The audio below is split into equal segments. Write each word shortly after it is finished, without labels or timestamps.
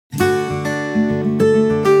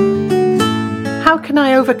How can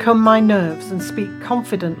I overcome my nerves and speak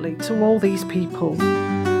confidently to all these people?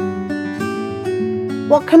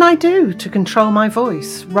 What can I do to control my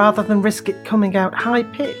voice rather than risk it coming out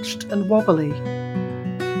high-pitched and wobbly?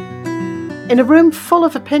 In a room full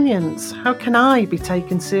of opinions, how can I be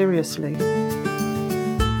taken seriously?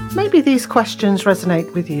 Maybe these questions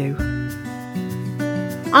resonate with you.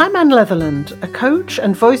 I'm Anne Leatherland, a coach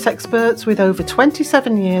and voice expert with over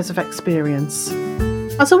 27 years of experience.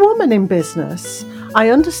 As a woman in business, I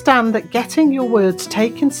understand that getting your words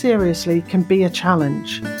taken seriously can be a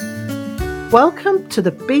challenge. Welcome to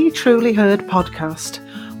the Be Truly Heard podcast,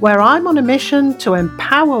 where I'm on a mission to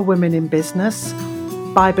empower women in business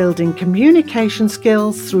by building communication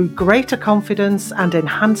skills through greater confidence and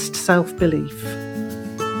enhanced self-belief.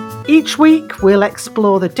 Each week, we'll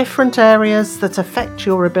explore the different areas that affect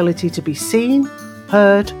your ability to be seen,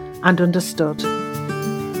 heard, and understood.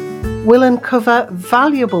 We'll uncover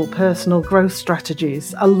valuable personal growth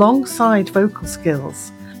strategies alongside vocal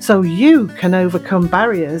skills so you can overcome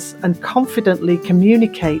barriers and confidently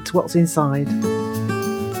communicate what's inside.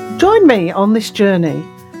 Join me on this journey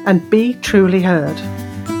and be truly heard.